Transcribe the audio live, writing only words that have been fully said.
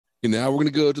And now we're going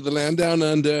to go to the land down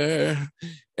under,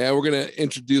 and we're going to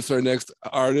introduce our next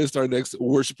artist, our next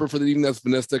worshiper for the evening. That's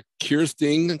Vanessa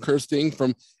Kersting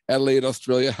from Adelaide,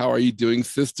 Australia. How are you doing,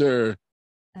 sister?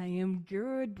 I am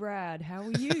good, Brad. How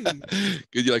are you?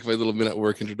 Good. You like my little minute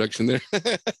work introduction there?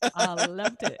 I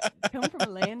loved it. Come from a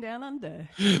land down under.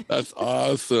 That's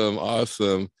awesome.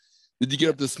 Awesome. Did you get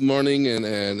up Yep. this morning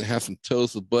and have some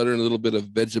toast with butter and a little bit of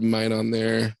Vegemite on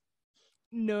there?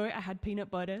 No, I had peanut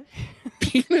butter.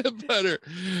 Peanut butter.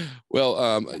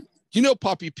 Well, you know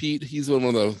Poppy Pete. He's one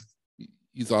of the.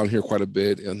 He's on here quite a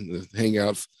bit in the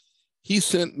hangouts. He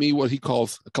sent me what he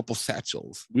calls a couple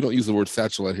satchels. We don't use the word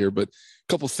satchel out here, but a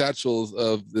couple satchels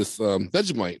of this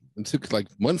Vegemite. It took like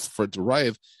months for it to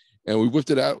arrive, and we whipped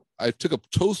it out. I took a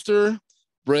toaster,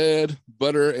 bread,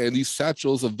 butter, and these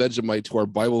satchels of Vegemite to our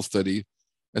Bible study.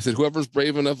 I said, whoever's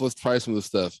brave enough, let's try some of the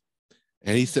stuff.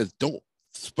 And he said, don't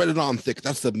spread it on thick.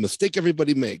 That's the mistake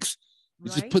everybody makes. You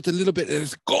just Right? put a little bit, and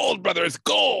it's gold, brother. It's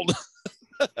gold.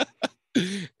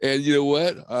 And you know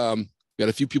what? Got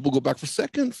a few people go back for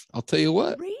seconds. I'll tell you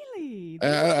what. Really?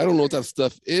 That's I don't know what that true.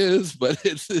 stuff is, but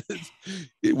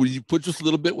when you put just a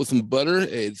little bit with some butter,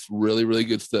 it's really, really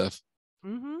good stuff.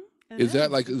 Mm-hmm. It Is that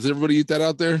is. like, does everybody eat that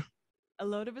out there? A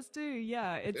lot of us do.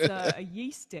 Yeah, it's a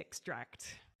yeast extract.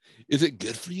 Is it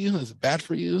good for you? Is it bad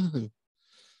for you?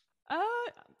 Uh,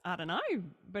 I don't know,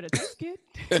 but it tastes good.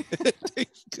 It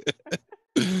tastes good.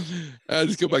 I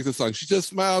just go Yeah. back to the song. She just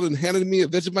smiled and handed me a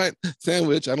Vegemite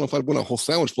sandwich. I don't know if I'd want a whole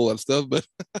sandwich full of that stuff, but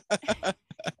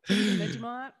See the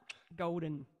Vegemite?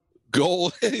 Golden.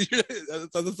 gold. That's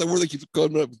the word that keeps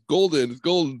coming up. Golden. It's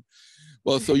golden.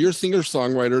 Well, so you're a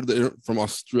singer-songwriter from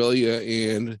Australia,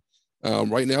 and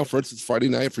right now, for instance, Friday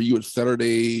night for you, it's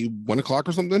Saturday 1 o'clock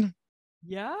or something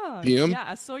Yeah, p.m. yeah.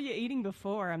 I saw you eating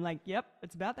before. I'm like, yep,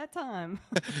 it's about that time.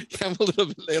 Yeah, I'm a little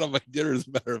bit late on my dinner, as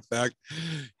a matter of fact.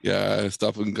 Yeah, I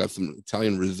stopped and got some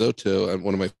Italian risotto at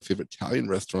one of my favorite Italian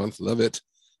restaurants. Love it,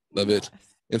 love it. Nice.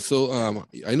 And so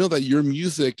I know that your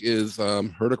music is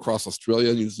heard across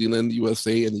Australia, New Zealand,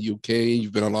 USA, and the UK.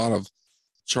 You've been on a lot of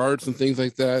charts and things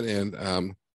like that.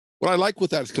 And what I like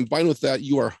with that is combined with that,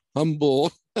 you are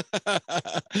humble.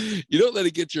 You don't let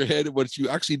it get your head. What you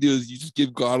actually do is you just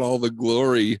give God all the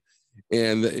glory.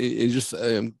 And it just,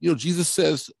 Jesus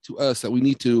says to us that we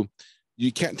need to,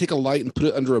 you can't take a light and put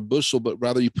it under a bushel, but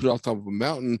rather you put it on top of a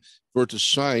mountain for it to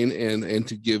shine and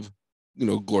to give,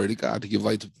 glory to God, to give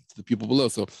light to the people below.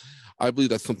 So I believe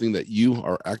that's something that you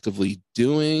are actively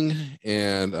doing.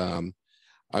 And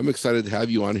I'm excited to have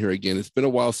you on here again. It's been a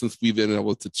while since we've been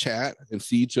able to chat and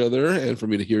see each other and for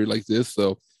me to hear you like this.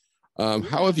 So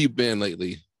how have Yeah. you been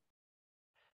lately?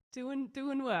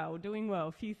 Doing well, doing well.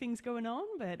 A few things going on,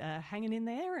 but hanging in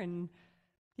there, and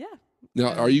yeah. Now,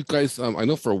 are Um, you guys, I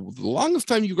know for the longest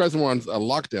time you guys were on a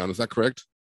lockdown. Is that correct?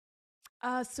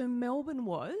 so Melbourne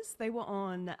was they were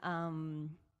on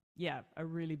yeah, a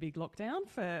really big lockdown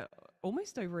for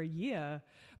almost over a year.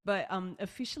 But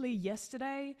officially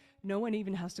yesterday, no one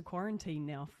even has to quarantine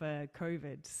now for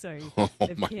COVID. So Oh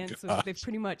they've my cancelled. They've gosh.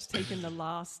 pretty much taken the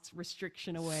last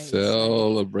restriction away. So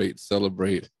Celebrate,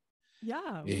 celebrate.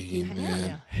 yeah, we can hang out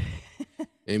Amen. now.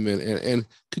 Amen. And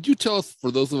could you tell us, for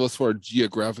those of us who are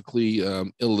geographically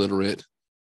illiterate,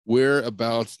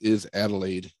 whereabouts is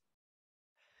Adelaide?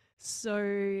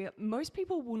 So most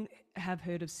people wouldn't have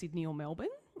heard of Sydney or Melbourne.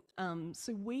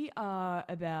 So we are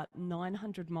about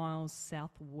 900 miles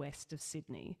southwest of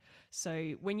Sydney.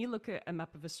 So when you look at a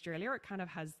map of Australia, it kind of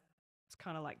has it's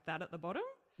kind of like that at the bottom.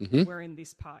 Hmm. We're in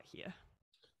this part here.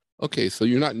 Okay, so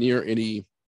you're not near any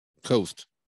coast.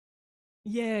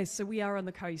 Yeah, so we are on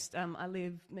the coast. I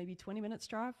live maybe 20 minutes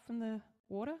drive from the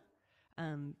water,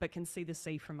 but can see the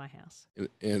sea from my house.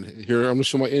 And here, I'm going to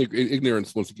show my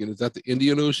ignorance once again. Is that the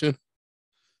Indian Ocean?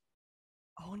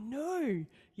 Oh no,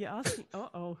 you're asking. Uh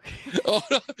oh. Oh,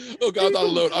 oh God, I'm not Google,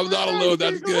 alone. I'm not Brad, alone.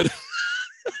 That's Google. good.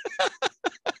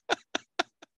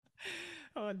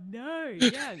 Oh no,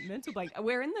 yeah, mental blank.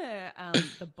 We're in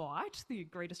the Bight, the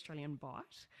Great Australian Bight.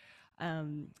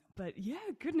 But yeah,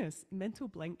 goodness, mental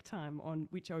blank time on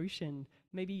which ocean.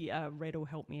 Maybe Red will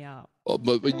help me out Oh,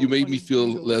 but you made me on feel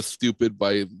Google. less stupid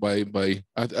by. You're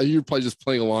probably just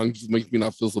playing along, just make me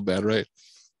not feel so bad, right?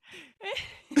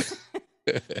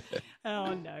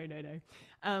 Oh no, no,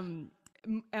 no.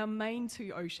 Our main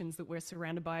two oceans that we're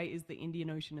surrounded by is the Indian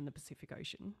Ocean and the Pacific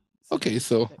Ocean. So Okay, those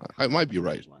so are I kind might of the be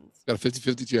right. main ones. Got a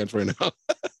 50-50 chance right now.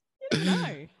 You never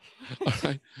know. All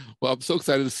right. Well, I'm so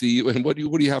excited to see you. And what do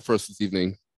you have for us this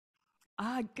evening?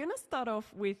 I'm gonna start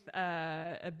off with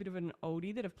a bit of an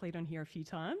oldie that I've played on here a few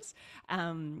times.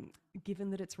 Given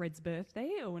that it's Red's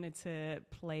birthday, I wanted to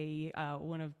play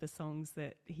one of the songs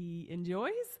that he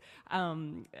enjoys.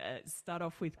 Start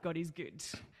off with "God Is Good."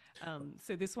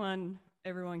 So this one,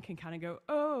 everyone can kind of go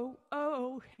 "oh,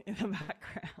 oh" in the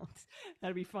background.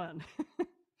 That'll be fun.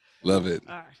 Love it.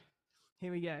 All right,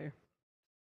 here we go.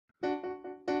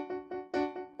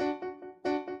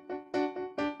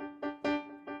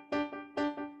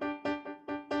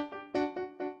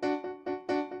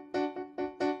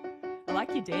 I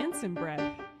like your dancing,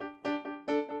 Brad.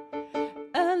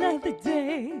 Another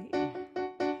day,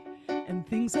 and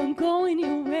things aren't going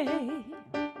your way.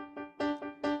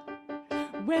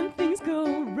 When things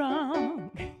go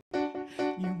wrong,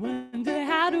 you wonder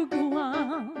how to go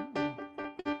on.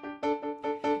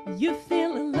 You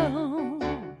feel alone,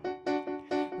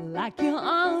 like you're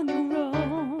on your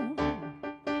own.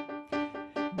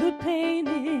 The pain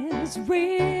is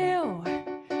real,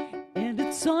 and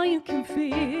it's all you can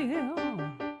feel.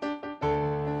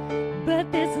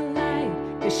 But there's a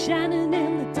light that's shining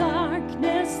in the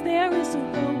darkness. There is a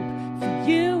hope for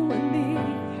you and me.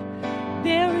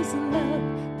 There is a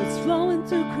love that's flowing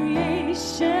through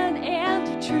creation, and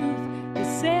the truth that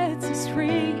sets us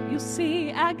free. You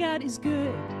see, our God is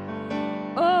good.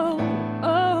 Oh,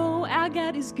 oh, our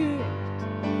God is good.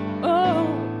 Oh,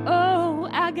 oh,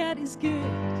 our God is good.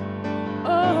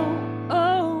 Oh,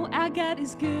 oh, our God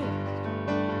is good.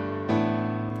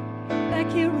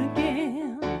 Back here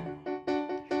again,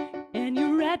 and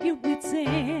you're at your wit's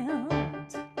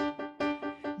end.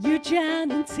 You're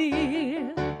drowning in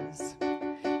tears.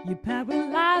 You're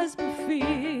paralyzed by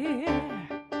fear.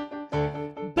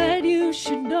 But you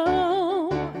should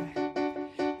know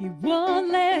He won't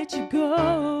let you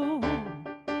go.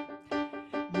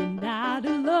 You're not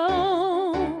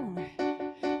alone.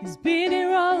 He's been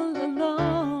here all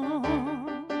along.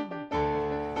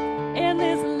 And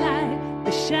there's a light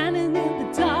that's shining in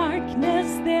the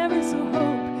darkness. There is a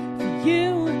hope for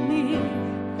you and me.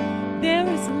 There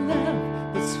is a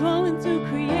love that's flowing through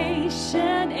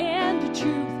creation, and the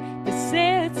truth that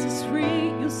sets us free.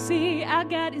 You'll see, our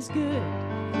God is good.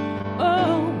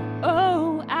 Oh,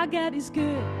 oh, our God is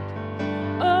good.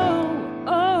 Oh,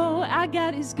 oh, our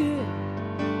God is good.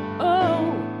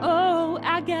 Oh, oh,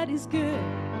 our God is good.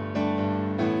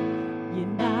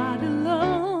 You're not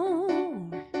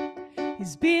alone.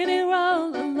 He's been here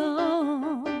all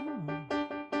along.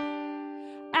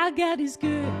 Our God is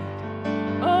good.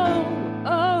 Oh,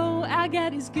 oh, our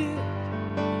God is good.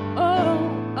 Oh,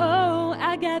 oh,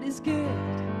 our God is good.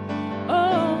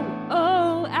 Oh,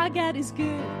 oh, our God is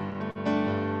good.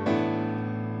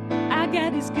 Our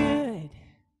God is good.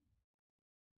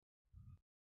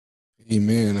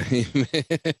 Amen.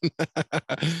 Amen.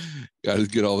 God is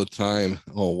good all the time.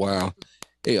 Oh wow.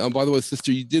 Hey, by the way,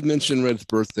 sister, you did mention Red's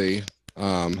birthday.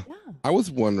 Yeah. I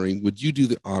was wondering, would you do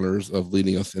the honors of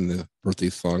leading us in the birthday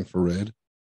song for Red?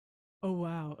 Oh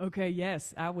wow. Okay,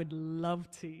 yes, I would love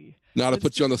to. Not to Let's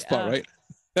put you on just the spot, right?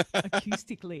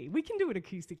 acoustically. We can do it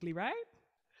acoustically, right?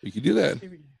 We could do that. Here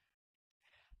we go.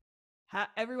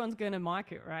 Everyone's going to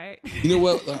mic it, right? You know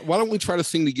what? Why don't we try to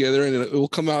sing together, and it will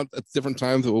come out at different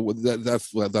times.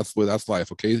 That's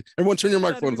life. Okay, everyone, turn your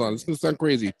That'll be microphones on. It's brilliant. gonna sound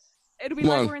crazy. It'll be Come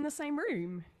like on. we're in the same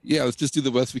room. Yeah, let's just do the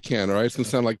best we can. All right, it's gonna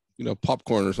sound like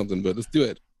popcorn or something, but let's do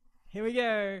it. Here we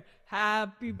go.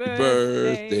 Happy Happy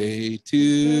birthday birthday to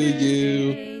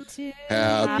you. Birthday to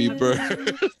Happy you. birthday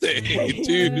to to Happy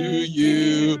you. birthday,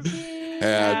 you. dear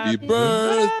Happy Happy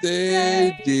birthday,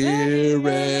 birthday, dear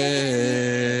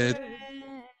Red. dear.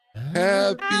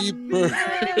 Happy Happy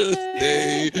birthday to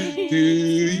birthday you. to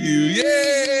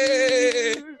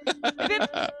Yay! you. Hip,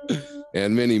 hip.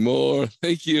 And many more.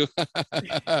 Thank you.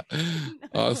 No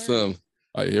Awesome. worries.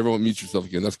 All right, everyone mute yourself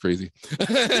again. That's crazy.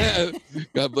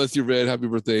 God bless you, Red. Happy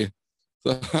birthday.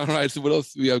 So, all right. So, what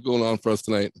else do we have going on for us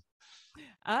tonight?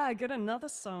 I got another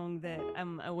song that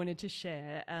I wanted to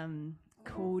share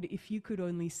called "If You Could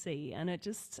Only See," and it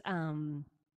just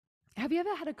have you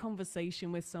ever had a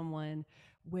conversation with someone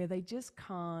where they just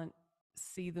can't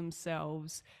see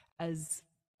themselves as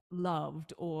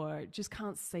loved or just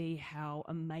can't see how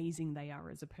amazing they are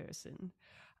as a person?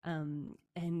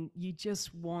 And you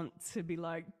just want to be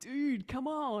like, dude, come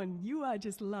on, you are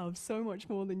just loved so much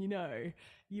more than you know.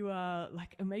 You are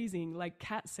like amazing. Like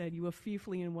Kat said, you are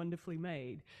fearfully and wonderfully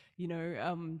made. You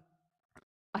know,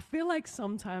 I feel like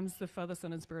sometimes the Father,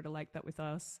 Son, and Spirit are like that with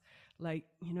us. Like,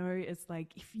 you know, it's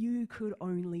like if you could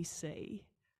only see,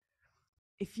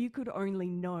 if you could only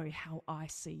know how I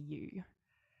see you,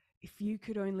 if you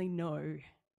could only know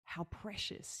how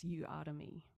precious you are to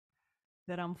me,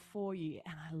 that I'm for you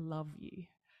and I love you.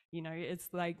 You know, it's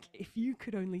like if you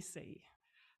could only see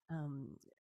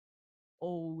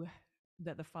all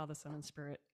that the Father, Son, and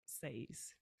Spirit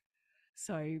sees.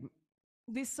 So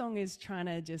this song is trying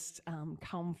to just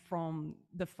come from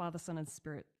the Father, Son, and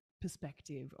Spirit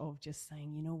perspective of just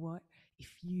saying, you know what? If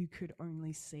you could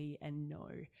only see and know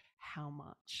how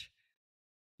much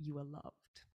you are loved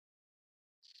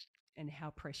and how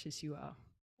precious you are.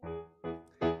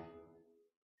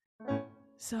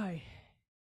 So,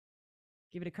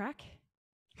 give it a crack.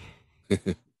 If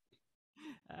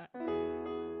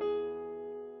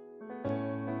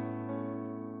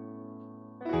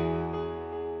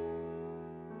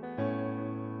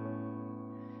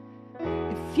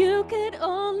you could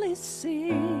only see,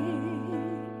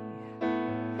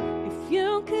 if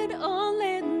you could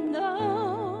only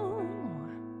know,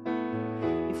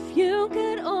 if you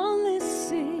could only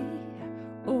see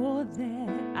all that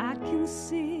I can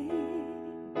see,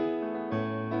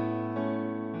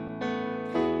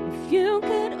 if you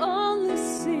could only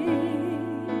see,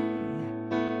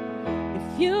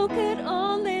 if you could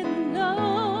only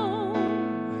know,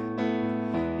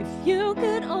 if you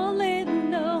could only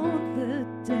know the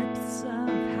depths of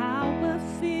how I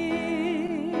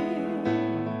feel,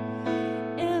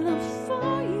 and I'm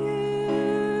for you,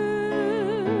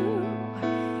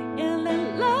 and I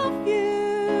love you,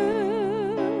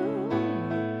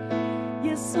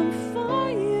 yes, I'm for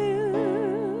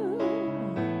you,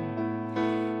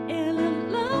 and I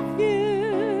love you.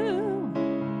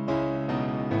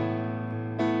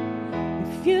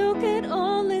 If you could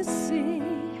only see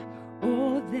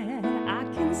all that I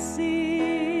can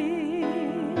see,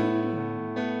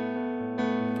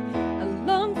 I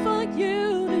long for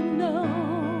you to know,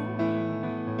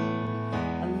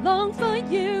 I long for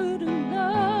you to know,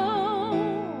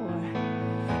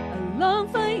 I long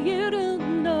for you to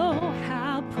know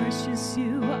how precious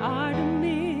you are to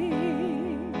me,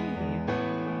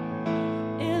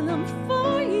 and I'm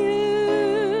for you,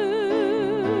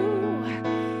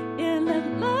 and I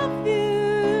love you,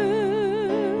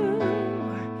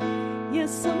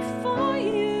 yes, I'm for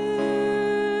you,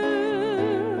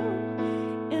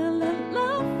 and I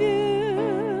love you.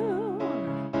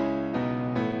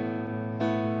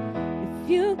 If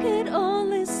you could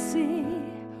only see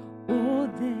all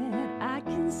that I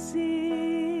can see.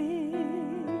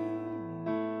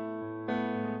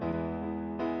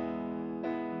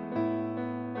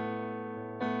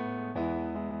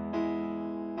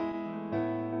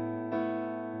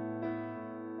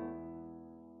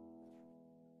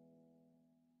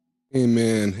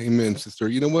 Amen. Amen, sister.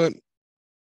 You know what?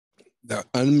 That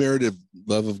unmerited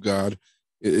love of God,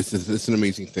 it's an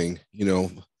amazing thing. You know,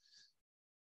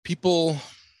 people.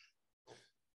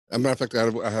 As a matter of fact,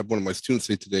 I had one of my students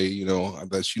say today, you know,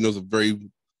 that she knows a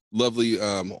very lovely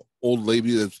old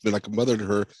lady that's been like a mother to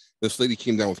her. This lady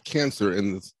came down with cancer,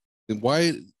 and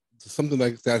why does something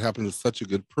like that happen to such a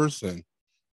good person?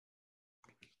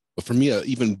 But for me, an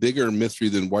even bigger mystery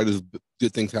than why does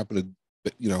good things happen to,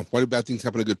 you know, why do bad things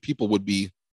happen to good people would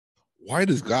be, why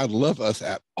does God love us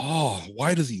at all?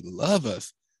 Why does he love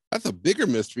us? That's a bigger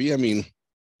mystery. I mean,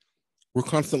 we're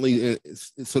constantly,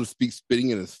 so to speak,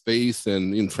 spitting in his face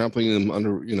and, you know, trampling him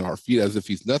under, you know, our feet as if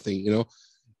he's nothing, you know,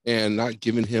 and not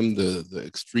giving him the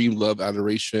extreme love,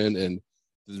 adoration, and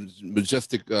the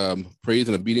majestic praise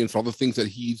and obedience for all the things that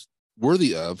he's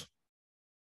worthy of.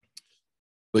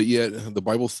 But yet the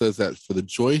Bible says that for the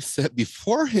joy set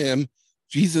before him,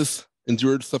 Jesus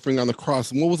endured suffering on the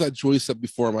cross. And what was that joy set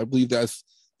before him? I believe that's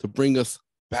to bring us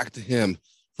back to him.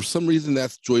 For some reason,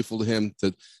 that's joyful to him,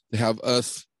 to have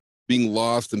us being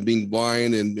lost and being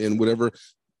blind and whatever,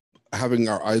 having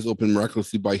our eyes opened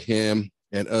miraculously by him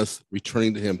and us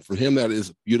returning to him. For him, that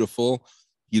is beautiful.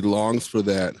 He longs for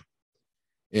that.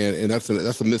 And that's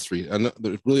a mystery. And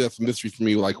really, that's a mystery for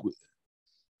me. Like,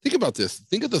 think about this.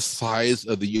 Think of the size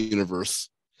of the universe.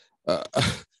 Uh,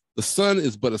 the sun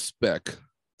is but a speck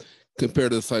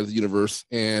compared to the size of the universe,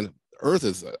 and Earth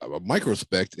is a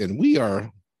microspeck, and we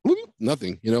are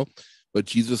nothing, you know. But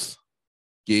Jesus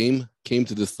came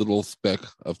to this little speck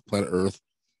of planet Earth,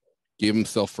 gave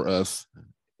himself for us,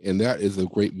 and that is a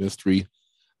great mystery.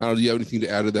 I don't know, do you have anything to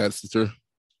add to that, sister?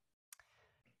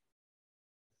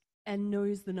 And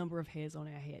knows the number of hairs on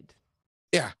our head.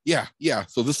 Yeah.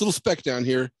 So this little speck down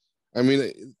here, I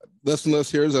mean, less and less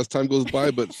hairs as time goes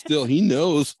by, but still, he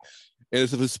knows. And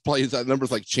as if his play, that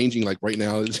number's like changing, like right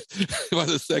now, by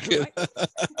the second. Right.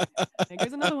 There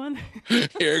goes another one.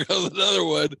 Here goes another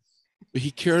one. But he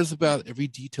cares about every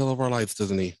detail of our lives,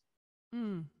 doesn't he?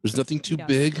 There's nothing too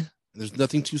big, and there's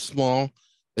nothing too small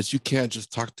that you can't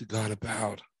just talk to God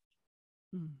about.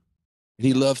 And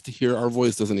he loves to hear our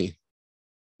voice, doesn't he?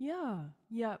 Yeah.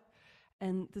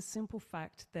 And the simple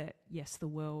fact that, yes, the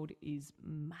world is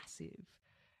massive,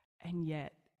 and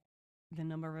yet the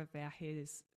number of our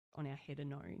hairs on our head are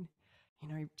known,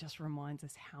 just reminds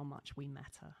us how much we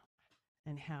matter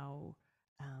and how,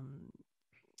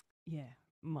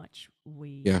 much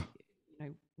Yeah.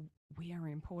 we are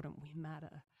important, we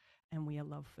matter, and we are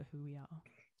loved for who we are.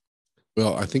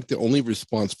 Well, I think the only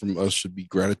response from us should be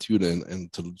gratitude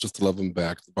and to just love him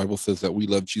back. The Bible says that we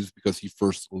love Jesus because he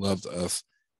first loved us.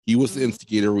 He was the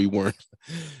instigator, we weren't.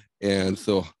 And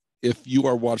so if you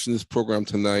are watching this program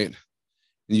tonight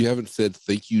and you haven't said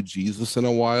thank you, Jesus, in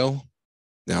a while,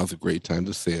 now's a great time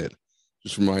to say it.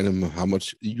 Just remind him how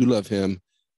much you love him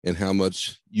and how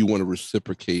much you want to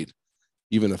reciprocate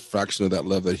even a fraction of that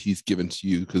love that he's given to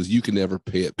you, because you can never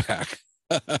pay it back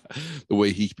the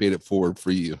way he paid it forward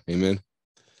for you. Amen.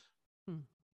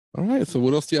 All right. So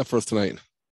what else do you have for us tonight?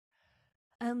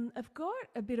 I've got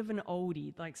a bit of an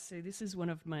oldie. So this is one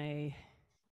of my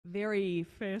very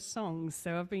first songs.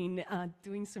 So I've been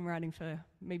doing some writing for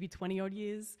maybe 20 odd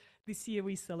years. This year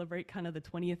we celebrate kind of the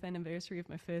 20th anniversary of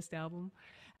my first album.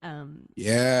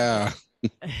 Yeah.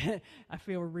 I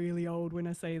feel really old when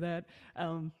I say that,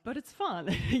 but it's fun,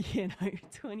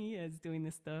 20 years doing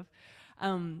this stuff.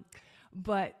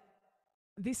 But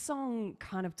this song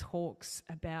kind of talks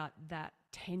about that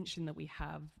tension that we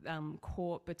have,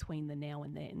 caught between the now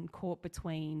and then, caught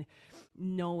between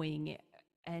knowing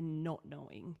and not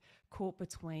knowing, caught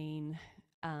between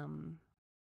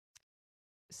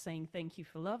saying thank you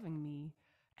for loving me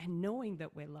and knowing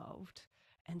that we're loved,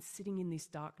 and sitting in this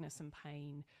darkness and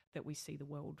pain that we see the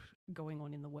world going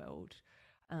on in the world.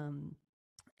 And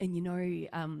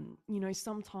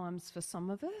sometimes for some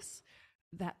of us,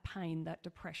 that pain, that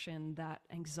depression, that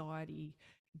anxiety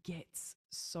gets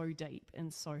so deep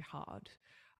and so hard.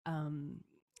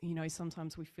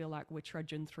 Sometimes we feel like we're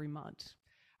trudging through mud.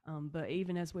 But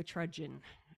even as we're trudging,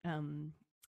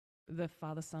 the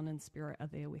Father, Son, and Spirit are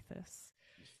there with us.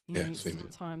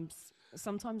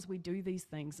 Sometimes we do these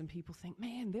things and people think,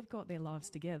 man, they've got their lives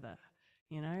together.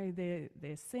 They're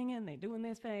singing, they're doing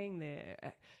their thing.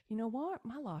 You know what?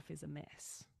 My life is a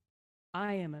mess.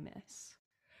 I am a mess.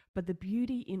 But the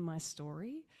beauty in my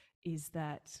story is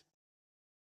that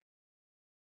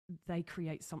they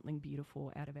create something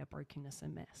beautiful out of our brokenness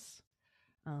and mess.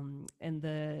 And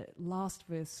the last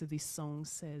verse of this song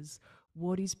says,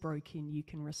 what is broken, you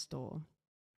can restore.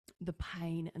 The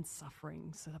pain and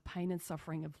suffering, so the pain and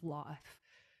suffering of life,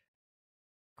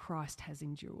 Christ has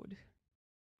endured.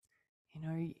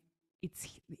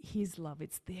 It's his love,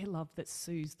 it's their love that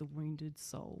soothes the wounded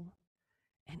soul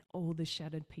and all the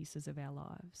shattered pieces of our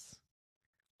lives,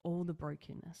 all the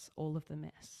brokenness, all of the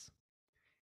mess.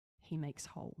 He makes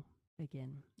whole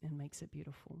again and makes it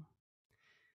beautiful.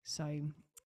 So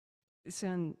this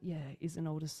one, is an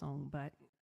older song, but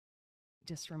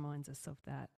just reminds us of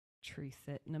that truth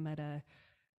that no matter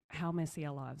how messy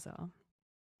our lives are,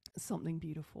 something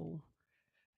beautiful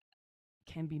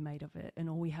can be made of it. And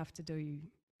all we have to do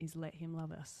is let him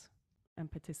love us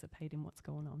and participate in what's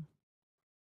going on.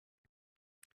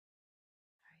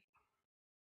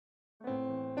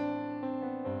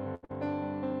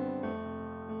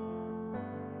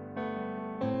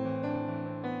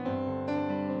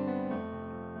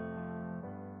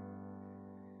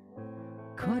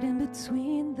 Caught in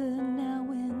between the now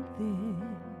and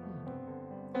then,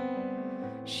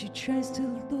 she tries to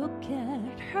look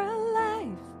at her life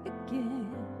again.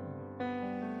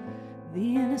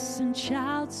 The innocent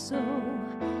child, so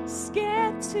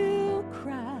scared to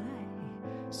cry,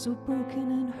 so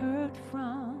broken and hurt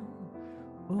from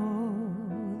all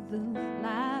the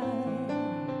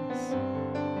lies.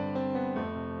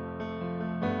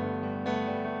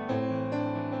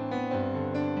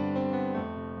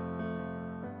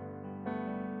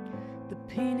 The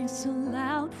pain is so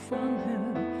loud from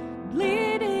her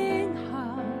bleeding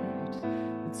heart.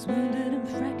 It's wounded and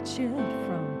fractured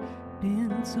from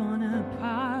being torn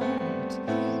apart.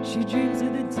 She dreams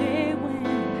of the day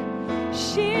when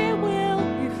she will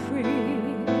be free.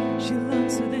 She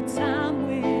longs for the time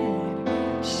when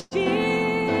she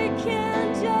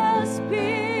can just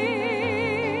be.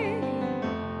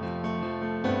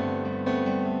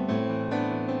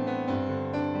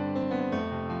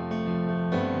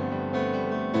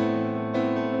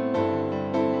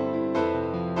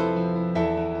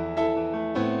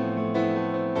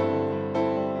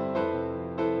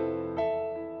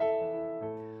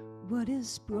 What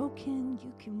is broken,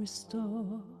 you can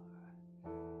restore.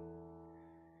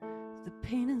 The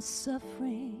pain and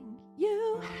suffering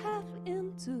you have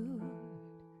endured,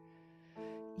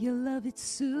 your love, it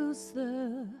soothes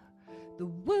the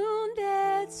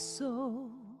wounded soul.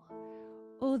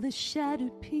 all the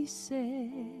shattered pieces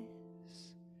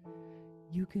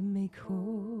you can make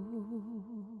whole.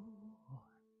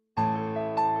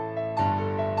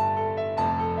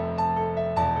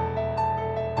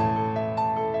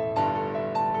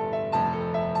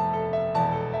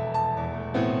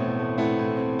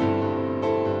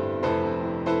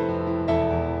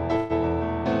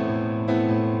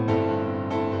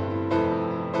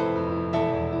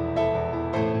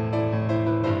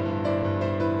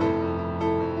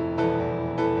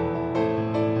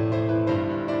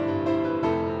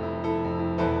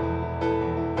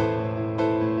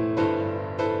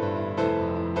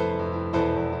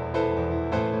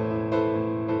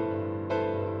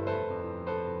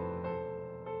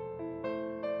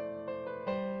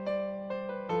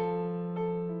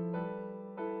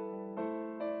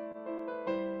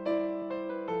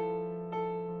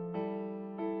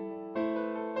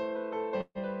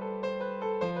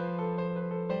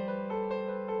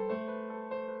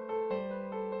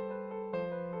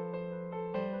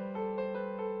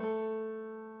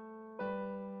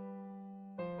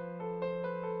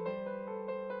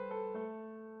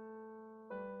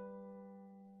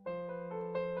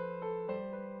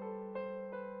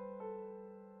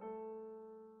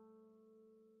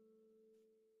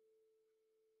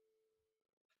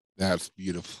 That's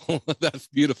beautiful. That's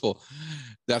beautiful.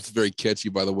 That's very catchy,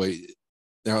 by the way.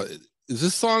 Now, is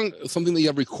this song something that you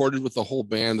have recorded with the whole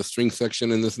band, the string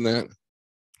section and this and that?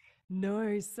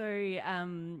 No, so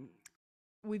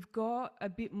we've got a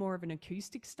bit more of an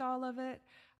acoustic style of it,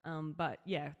 but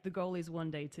yeah, the goal is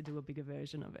one day to do a bigger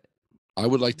version of it. I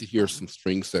would like to hear Fun. some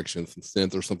string sections, some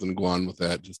synth or something go on with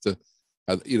that, just to,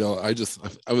 I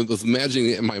was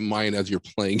imagining it in my mind as you're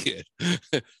playing it.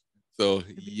 So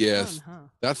It'd be fun, yes, huh?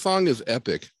 that song is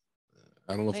epic.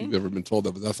 I don't know if you've Thank ever you. been told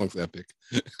that, but that song's epic.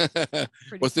 Pretty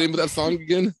What's the name of fun. that song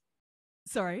again?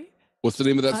 Sorry. What's the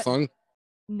name of that Uh, song?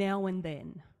 Now and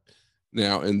Then.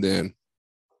 Now and Then.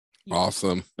 Yeah.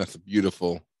 Awesome. That's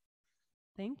beautiful.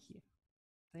 Thank you.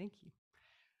 Thank you.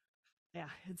 Yeah,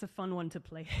 it's a fun one to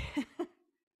play.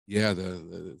 Yeah,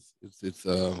 it's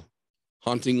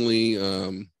hauntingly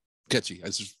catchy.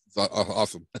 It's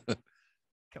awesome. Cool.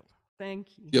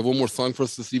 Thank you. You have one more song for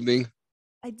us this evening?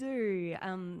 I do.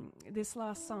 This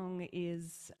last song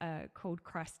is called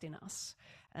Christ in Us,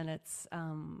 and it's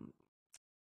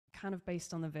kind of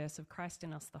based on the verse of Christ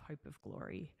in us, the hope of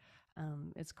glory.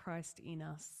 It's Christ in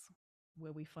us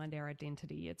where we find our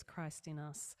identity. It's Christ in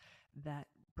us that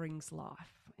brings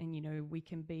life. And, you know, we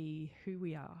can be who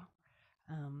we are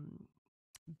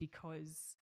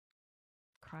because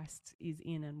Christ is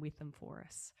in and with and for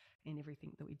us in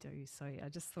everything that we do. So I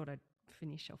just thought I'd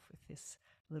finish off with this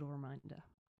little reminder.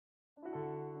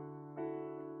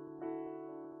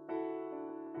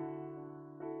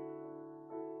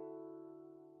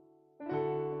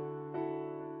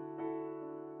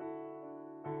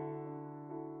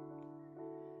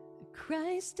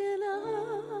 Christ in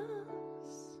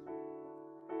us,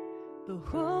 the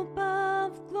hope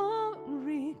of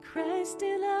glory. Christ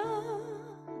in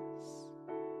us,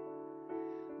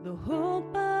 the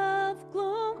hope of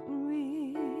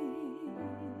glory.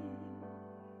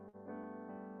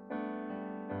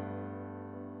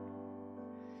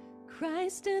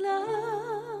 Christ in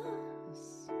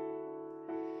us,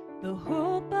 the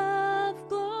hope of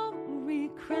glory.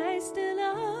 Christ in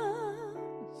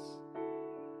us,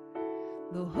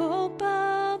 the hope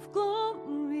of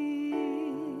glory.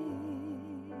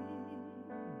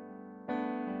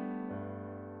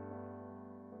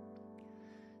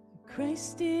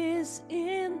 Christ is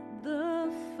in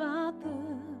the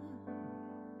Father.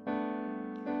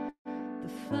 The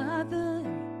Father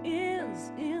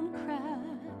is in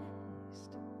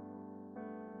Christ.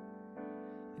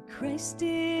 Christ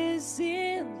is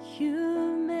in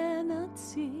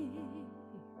humanity.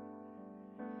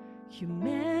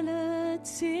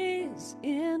 Humanity's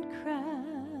in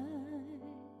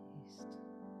Christ.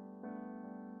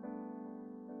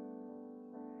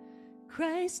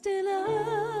 Christ in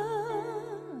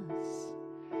us,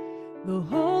 the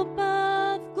hope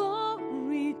of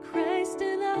glory. Christ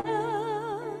in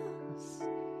us,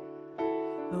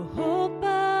 the hope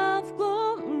of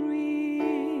glory.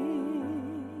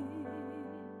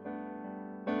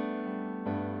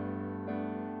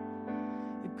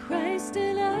 Christ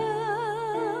in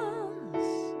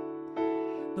us,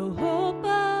 the hope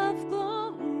of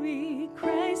glory.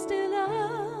 Christ in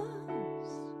us,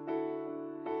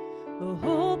 the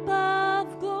hope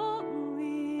of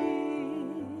glory.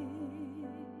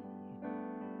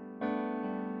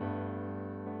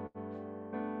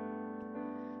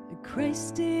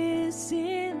 Christ is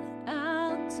in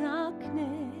our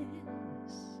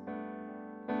darkness.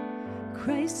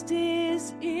 Christ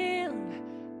is in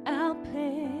our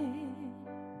pain.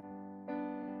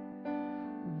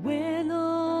 When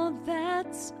all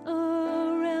that's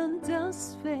around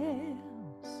us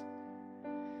fails,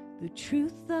 the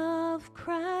truth of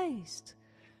Christ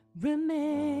remains.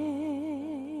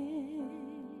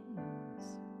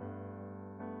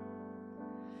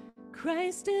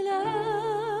 Christ in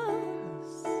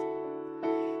us,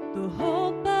 the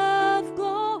hope of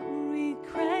glory.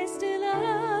 Christ in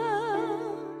us,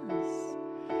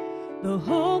 the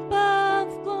hope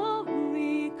of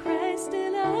glory. Christ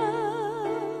in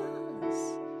us,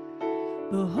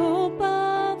 the hope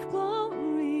of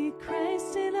glory.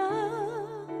 Christ in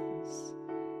us,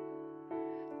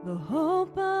 the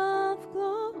hope of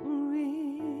glory.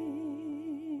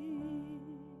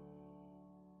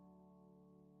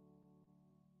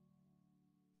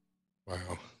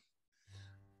 Wow.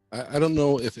 I don't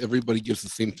know if everybody gets the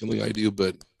same feeling I do,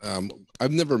 but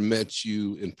I've never met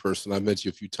you in person. I've met you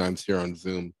a few times here on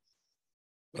Zoom.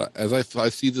 But as I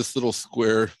see this little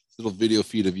square, little video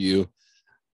feed of you,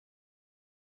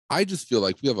 I just feel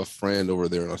like we have a friend over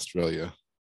there in Australia.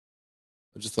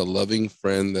 Just a loving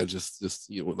friend that just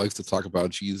likes to talk about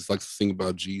Jesus, likes to sing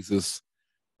about Jesus.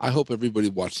 I hope everybody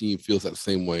watching you feels that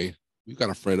same way. We've got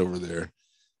a friend over there,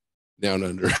 down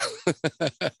under.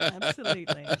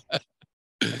 Absolutely.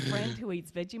 A friend who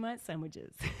eats Vegemite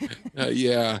sandwiches.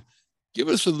 Yeah. Give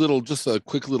us just a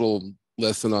quick little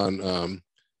lesson on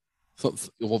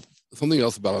something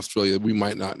else about Australia we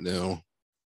might not know,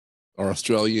 or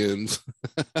Australians.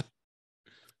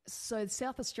 So,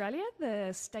 South Australia,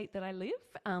 the state that I live,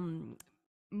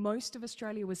 most of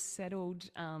Australia was settled,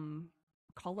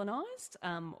 colonised,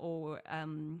 or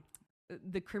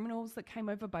the criminals that came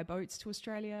over by boats to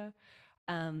Australia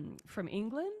from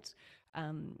England.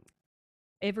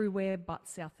 Everywhere but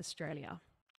South Australia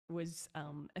was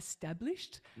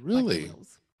established by Really?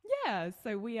 criminals. Yeah,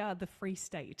 so we are the free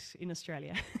state in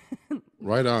Australia.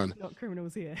 Right on. Not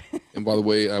criminals here. And by the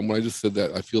way, when I just said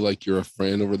that, I feel like you're a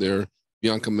friend over there.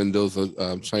 Bianca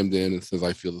Mendoza chimed in and says,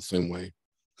 I feel the same way.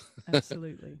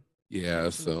 Absolutely. Yeah.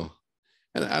 Absolutely. So,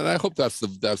 and I hope that's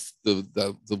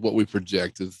the what we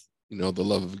project is, the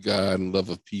love of God and love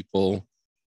of people.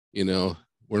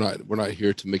 We're not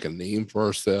here to make a name for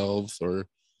ourselves or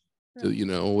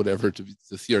to, whatever,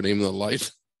 to see our name in the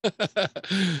light.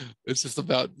 It's just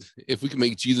about if we can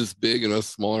make Jesus big and us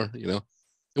smaller.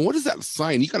 And what is that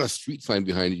sign? You got a street sign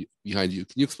behind you. Can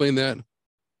you explain that?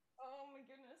 Oh my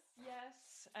goodness,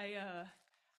 yes.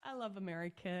 I love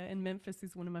America, and Memphis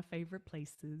is one of my favorite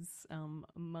places,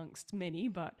 amongst many.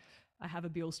 But I have a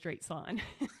Beale Street sign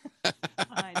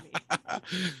behind me.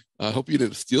 I hope you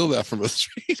didn't steal that from a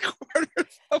street corner.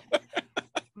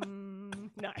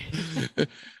 No.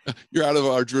 You're out of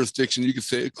our jurisdiction. You can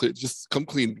say it clear. Just come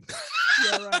clean.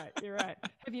 You're right. You're right.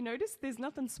 Have you noticed there's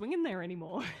nothing swinging there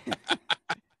anymore?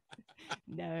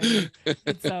 No,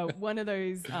 it's one of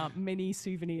those many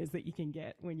souvenirs that you can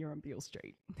get when you're on Beale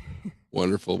Street.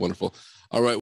 Wonderful, wonderful. All right.